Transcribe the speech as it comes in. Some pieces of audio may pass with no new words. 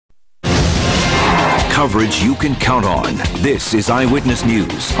coverage you can count on. This is Eyewitness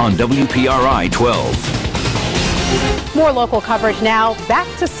News on WPRI 12. More local coverage now. Back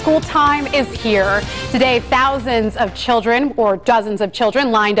to school time is here. Today, thousands of children, or dozens of children,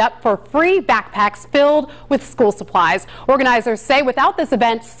 lined up for free backpacks filled with school supplies. Organizers say without this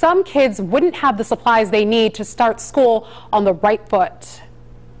event, some kids wouldn't have the supplies they need to start school on the right foot.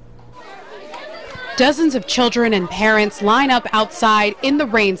 Dozens of children and parents line up outside in the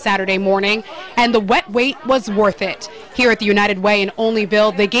rain Saturday morning, and the wet wait was worth it. Here at the United Way in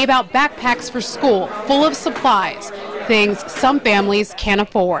Olneyville, they gave out backpacks for school full of supplies, things some families can't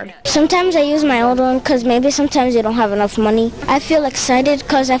afford. Sometimes I use my old one because maybe sometimes they don't have enough money. I feel excited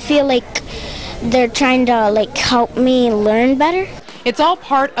because I feel like they're trying to help me learn better. It's all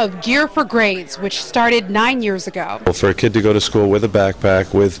part of Gear for Grades, which started 9 years ago. For a kid to go to school with a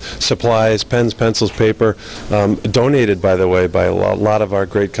backpack, with supplies, pens, pencils, paper, donated, by the way, by a lot of our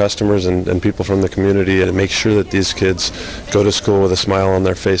great customers and people from the community, and make sure that these kids go to school with a smile on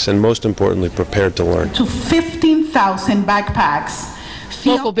their face and, most importantly, prepared to learn. To 15,000 backpacks.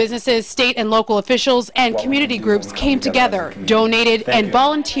 Local businesses, state and local officials, and community groups came together, donated, and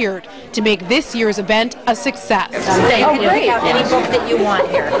volunteered to make this year's event a success. Oh, great. Any book that you want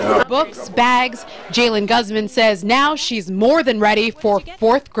here. Books, bags. Jalen Guzman says now she's more than ready for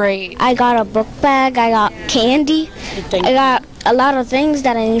 4th grade. I got a book bag, I got candy, I got a lot of things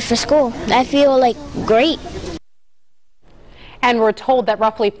that I need for school. I feel great. And we're told that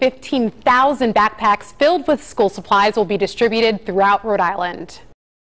roughly 15,000 backpacks filled with school supplies will be distributed throughout Rhode Island.